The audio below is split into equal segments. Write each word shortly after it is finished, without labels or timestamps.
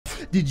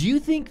Did you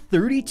think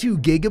 32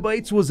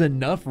 gigabytes was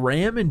enough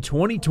RAM in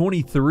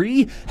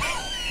 2023?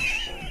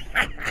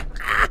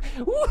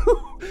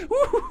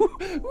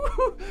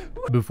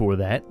 Before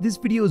that, this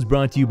video is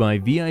brought to you by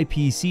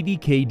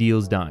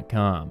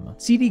VIPCDKdeals.com.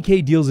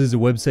 CDK Deals is a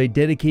website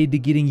dedicated to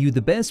getting you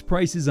the best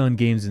prices on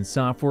games and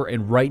software,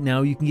 and right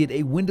now you can get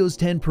a Windows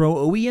 10 Pro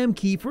OEM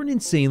key for an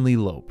insanely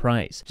low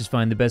price. Just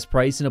find the best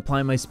price and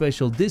apply my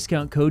special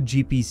discount code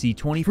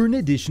GPC20 for an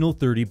additional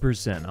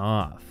 30%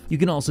 off. You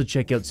can also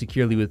check out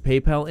securely with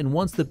PayPal, and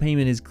once the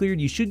payment is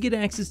cleared, you should get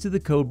access to the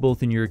code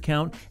both in your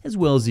account as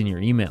well as in your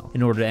email.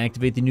 In order to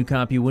activate the new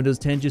copy of Windows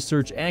 10, just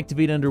search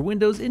Activate under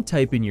Windows and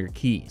type in your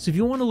key. So if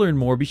you want to learn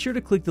more, be sure to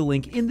click the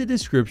link in the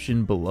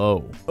description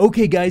below.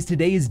 Okay guys,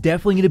 today is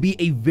definitely going to be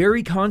a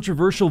very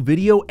controversial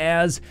video,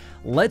 as,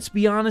 let's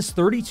be honest,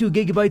 32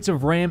 gigabytes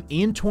of RAM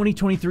in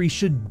 2023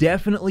 should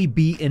definitely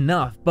be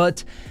enough,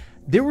 but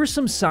there were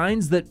some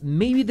signs that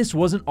maybe this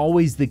wasn't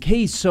always the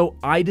case, so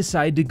I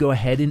decided to go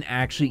ahead and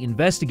actually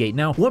investigate.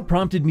 Now, what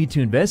prompted me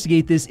to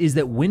investigate this is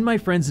that when my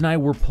friends and I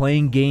were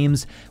playing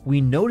games, we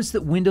noticed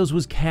that Windows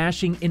was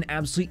caching an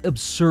absolutely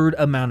absurd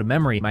amount of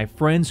memory. My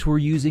friends who were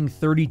using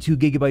 32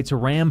 gigabytes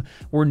of RAM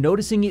were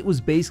noticing it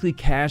was basically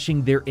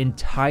caching their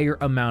entire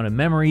amount of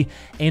memory,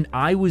 and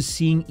I was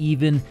seeing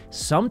even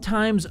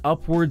sometimes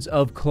upwards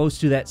of close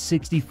to that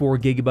 64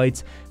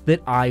 gigabytes that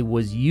I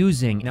was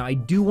using. Now, I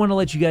do want to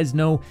let you guys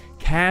know,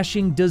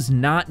 caching does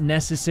not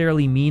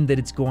necessarily mean that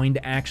it's going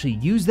to actually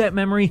use that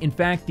memory. In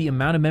fact, the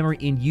amount of memory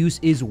in use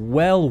is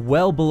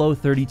well below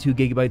 32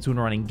 gigabytes when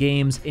running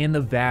games and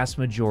the vast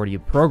majority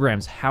of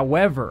programs.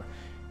 However,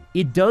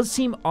 it does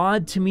seem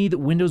odd to me that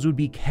Windows would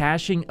be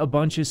caching a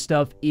bunch of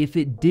stuff if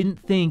it didn't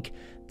think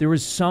there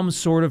was some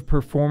sort of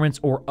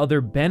performance or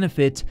other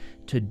benefit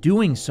to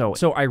doing so.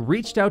 So I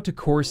reached out to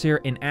Corsair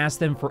and asked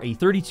them for a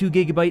 32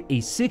 gigabyte, a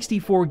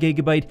 64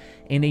 gigabyte,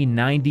 and a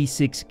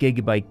 96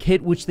 gigabyte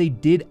kit, which they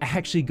did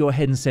actually go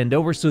ahead and send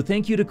over. So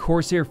thank you to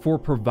Corsair for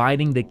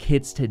providing the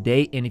kits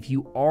today. And if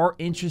you are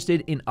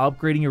interested in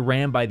upgrading your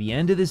RAM by the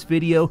end of this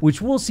video, which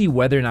we'll see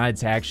whether or not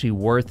it's actually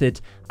worth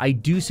it, I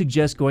do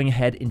suggest going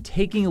ahead and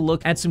taking a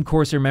look at some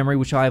Corsair memory,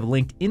 which I have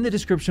linked in the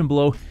description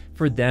below,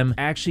 for them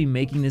actually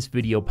making this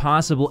video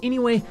possible.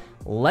 Anyway,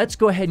 let's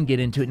go ahead and get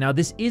into it. Now,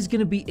 this is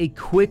going to be a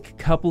quick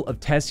couple of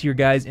tests here,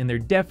 guys, and there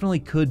definitely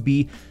could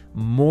be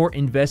more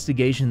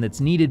investigation that's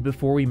needed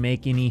before we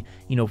make any,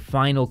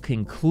 final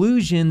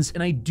conclusions.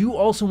 And I do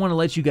also want to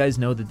let you guys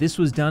know that this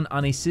was done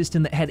on a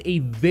system that had a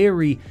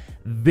very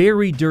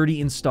dirty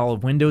install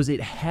of Windows.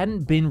 It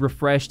hadn't been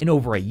refreshed in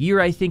over a year,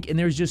 I think, and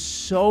there's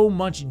just so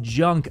much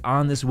junk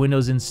on this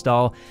Windows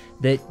install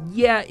that,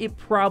 yeah, it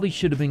probably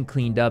should have been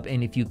cleaned up.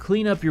 And if you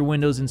clean up your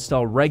Windows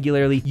install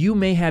regularly, you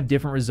may have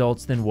different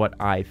results than what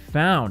I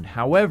found.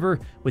 However,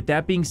 with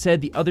that being said,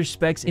 the other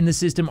specs in the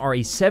system are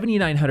a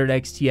 7900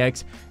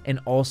 XTX and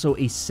also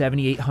a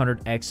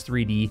 7800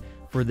 X3D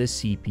for the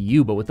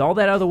CPU. But with all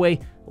that out of the way,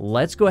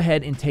 let's go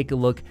ahead and take a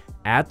look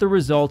at the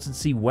results and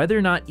see whether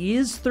or not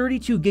is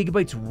 32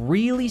 gigabytes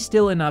really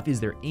still enough. Is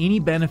there any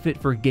benefit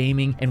for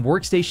gaming and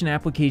workstation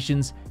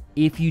applications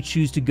if you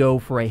choose to go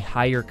for a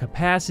higher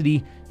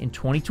capacity in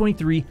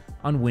 2023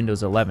 on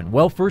Windows 11?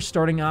 Well, first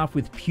starting off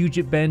with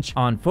Pudget Bench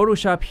on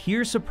Photoshop,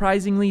 here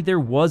surprisingly there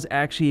was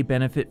actually a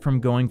benefit from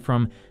going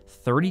from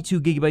 32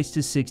 gigabytes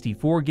to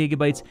 64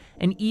 gigabytes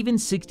and even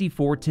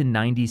 64 to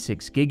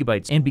 96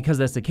 gigabytes. And because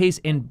that's the case,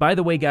 and by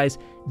the way guys,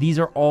 these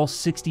are all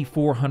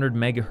 6400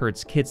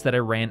 megahertz kits that I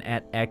ran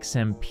at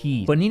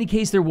XMP. But in any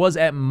case, there was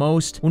at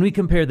most, when we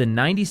compare the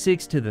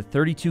 96 to the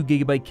 32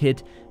 gigabyte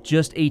kit,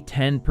 just a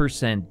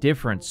 10%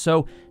 difference.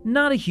 So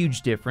not a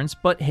huge difference,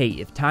 but hey,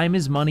 if time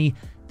is money,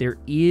 there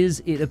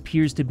is, it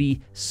appears to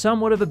be,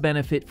 somewhat of a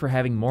benefit for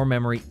having more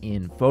memory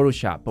in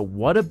Photoshop. But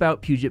what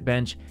about Pudget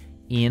Bench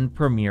in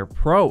Premiere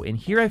Pro? And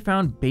here I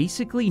found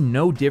basically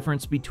no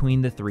difference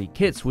between the three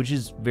kits, which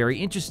is very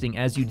interesting,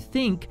 as you'd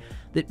think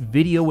that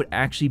video would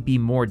actually be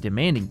more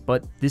demanding,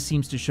 but this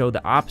seems to show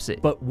the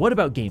opposite. But what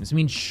about games? I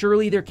mean,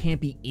 surely there can't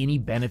be any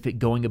benefit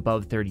going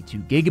above 32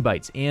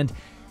 gigabytes, and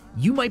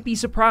you might be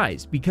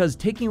surprised, because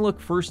taking a look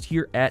first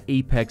here at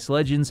Apex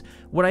Legends,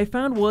 what I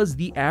found was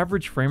the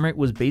average frame rate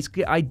was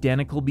basically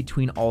identical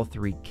between all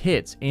three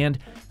kits, and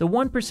the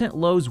 1%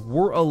 lows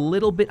were a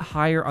little bit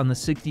higher on the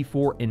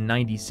 64 and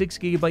 96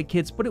 gigabyte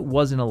kits, but it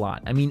wasn't a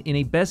lot. I mean, in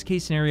a best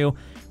case scenario,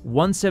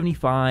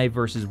 175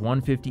 versus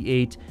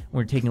 158, when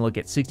we're taking a look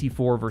at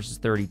 64 versus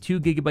 32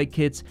 gigabyte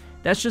kits,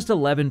 that's just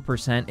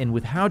 11%, and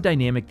with how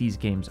dynamic these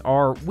games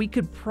are, we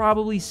could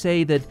probably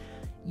say that,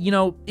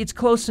 it's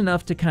close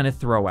enough to kind of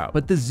throw out.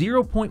 But the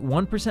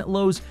 0.1%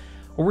 lows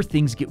are where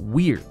things get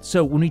weird.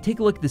 So when we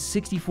take a look at the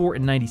 64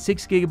 and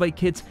 96 gigabyte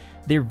kits,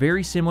 they're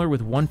very similar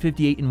with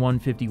 158 and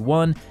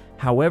 151.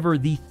 However,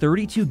 the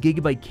 32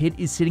 gigabyte kit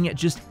is sitting at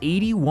just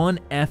 81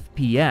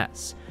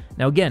 FPS.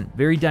 Now again,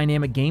 very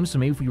dynamic game, so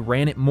maybe if we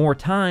ran it more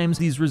times,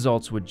 these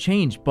results would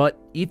change. But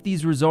if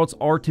these results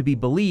are to be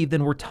believed,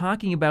 then we're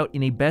talking about,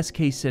 in a best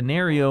case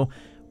scenario,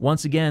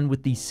 Once again,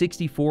 with the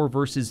 64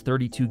 versus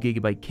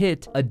 32GB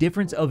kit, a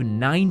difference of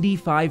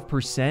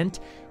 95%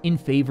 in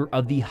favor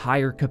of the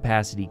higher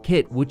capacity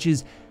kit, which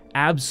is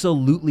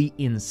absolutely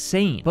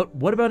insane. But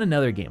what about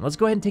another game? Let's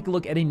go ahead and take a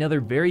look at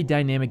another very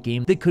dynamic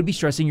game that could be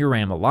stressing your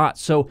RAM a lot.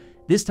 So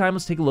this time,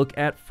 let's take a look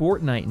at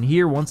Fortnite. And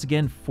here, once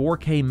again,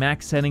 4K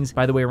max settings.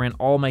 By the way, I ran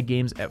all my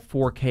games at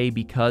 4K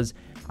because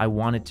I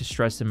wanted to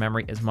stress the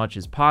memory as much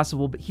as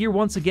possible. But here,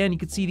 once again, you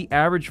can see the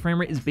average frame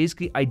rate is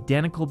basically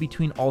identical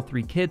between all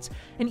three kits,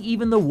 and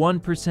even the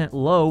 1%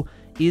 low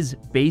is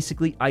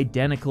basically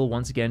identical,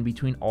 once again,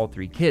 between all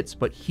three kits.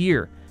 But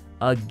here,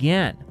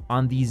 again,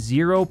 on the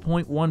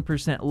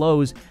 0.1%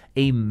 lows,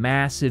 a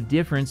massive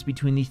difference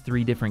between the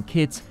three different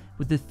kits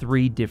with the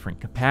three different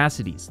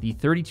capacities. The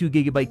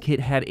 32GB kit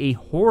had a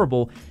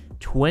horrible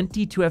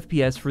 22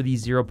 FPS for the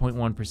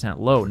 0.1%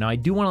 low. Now, I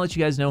do want to let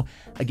you guys know,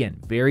 again,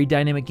 very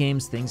dynamic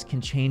games, things can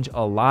change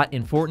a lot,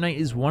 and Fortnite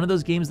is one of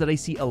those games that I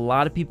see a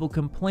lot of people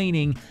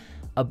complaining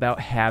about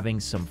having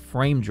some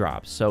frame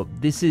drops. So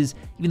this is,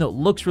 even though it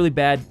looks really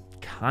bad,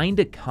 kind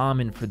of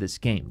common for this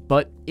game,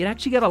 but it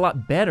actually got a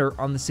lot better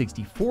on the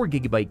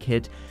 64GB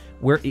kit,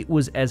 where it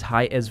was as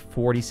high as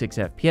 46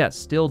 FPS.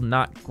 Still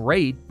not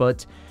great,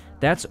 but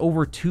that's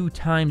over 2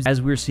 times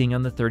as we're seeing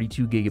on the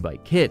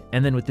 32GB kit.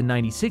 And then with the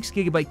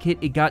 96GB kit,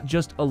 it got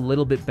just a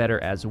little bit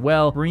better as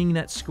well, bringing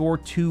that score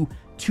to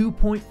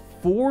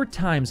 2.4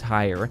 times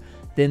higher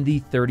than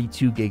the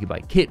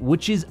 32GB kit,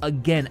 which is,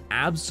 again,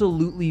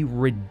 absolutely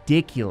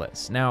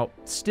ridiculous. Now,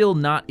 still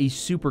not a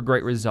super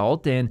great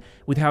result, and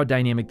with how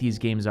dynamic these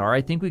games are,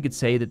 I think we could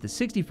say that the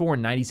 64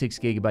 and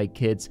 96GB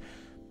kits,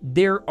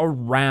 they're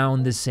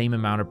around the same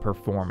amount of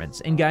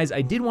performance. And guys,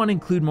 I did want to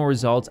include more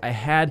results. I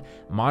had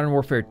Modern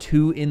Warfare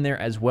 2 in there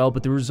as well,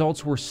 but the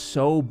results were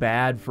so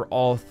bad for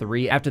all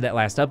three after that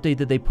last update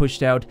that they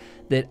pushed out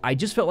that I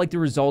just felt like the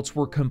results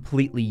were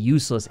completely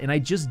useless, and I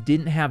just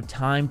didn't have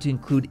time to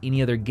include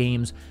any other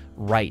games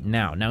right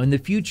now. Now, in the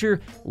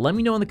future, let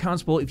me know in the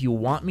comments below if you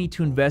want me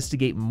to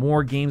investigate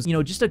more games. You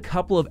know, just a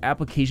couple of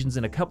applications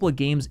and a couple of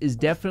games is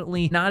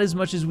definitely not as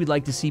much as we'd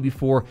like to see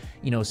before,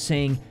 you know,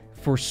 saying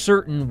for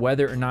certain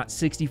whether or not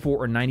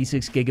 64 or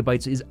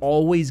 96GB is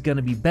always going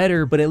to be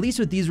better. But at least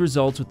with these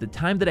results, with the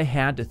time that I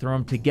had to throw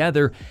them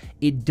together,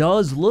 it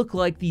does look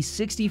like the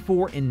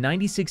 64 and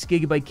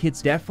 96GB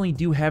kits definitely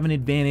do have an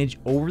advantage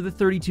over the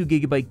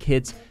 32GB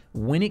kits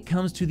when it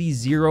comes to the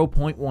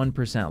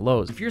 0.1%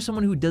 lows. If you're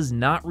someone who does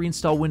not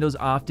reinstall Windows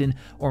often,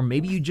 or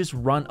maybe you just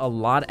run a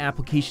lot of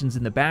applications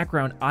in the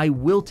background, I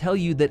will tell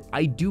you that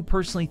I do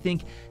personally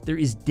think there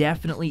is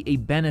definitely a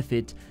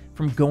benefit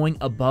from going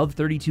above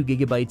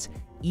 32GB,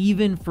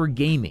 even for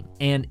gaming.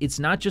 And it's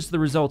not just the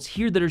results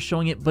here that are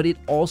showing it, but it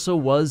also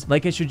was,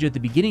 like I showed you at the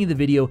beginning of the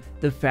video,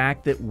 the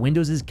fact that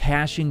Windows is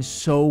caching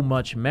so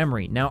much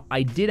memory. Now,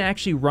 I did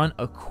actually run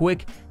a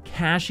quick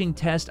caching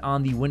test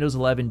on the Windows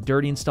 11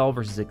 dirty install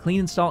versus a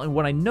clean install, and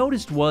what I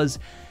noticed was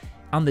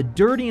on the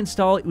dirty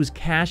install, it was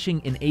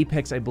caching in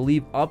Apex, I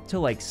believe, up to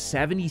like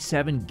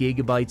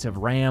 77GB of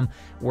RAM,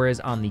 whereas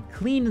on the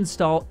clean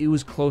install, it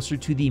was closer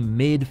to the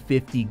mid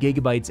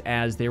 50GB,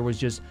 as there was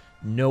just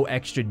no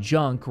extra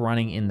junk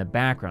running in the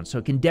background. So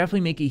it can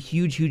definitely make a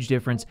huge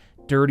difference,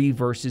 dirty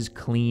versus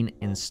clean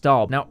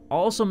install. Now,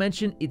 also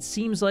mention, it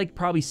seems like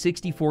probably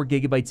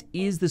 64GB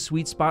is the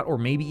sweet spot, or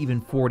maybe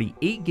even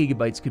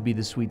 48GB could be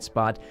the sweet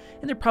spot,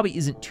 and there probably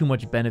isn't too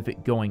much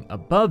benefit going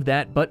above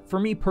that. But for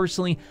me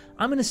personally,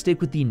 I'm going to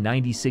stick with the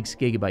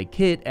 96GB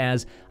kit,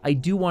 as I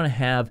do want to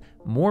have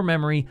more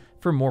memory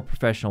for more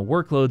professional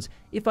workloads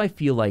if I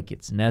feel like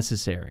it's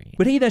necessary.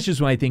 But hey, that's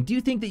just what I think. Do you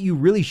think that you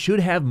really should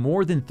have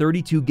more than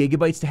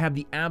 32GB to have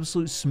the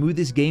absolute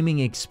smoothest gaming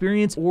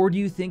experience, or do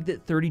you think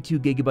that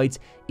 32GB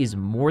is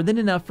more than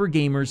enough for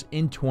gamers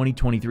in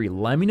 2023?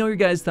 Let me know your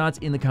guys' thoughts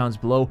in the comments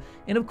below,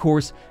 and of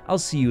course, I'll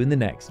see you in the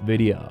next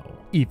video.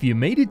 If you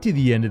made it to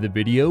the end of the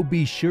video,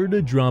 be sure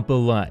to drop a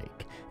like.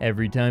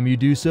 Every time you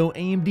do so,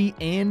 AMD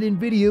and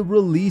NVIDIA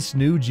release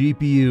new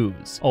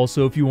GPUs.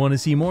 Also, if you want to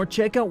see more,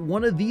 check out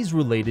one of these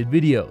related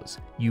videos.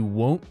 You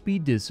won't be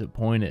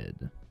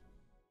disappointed.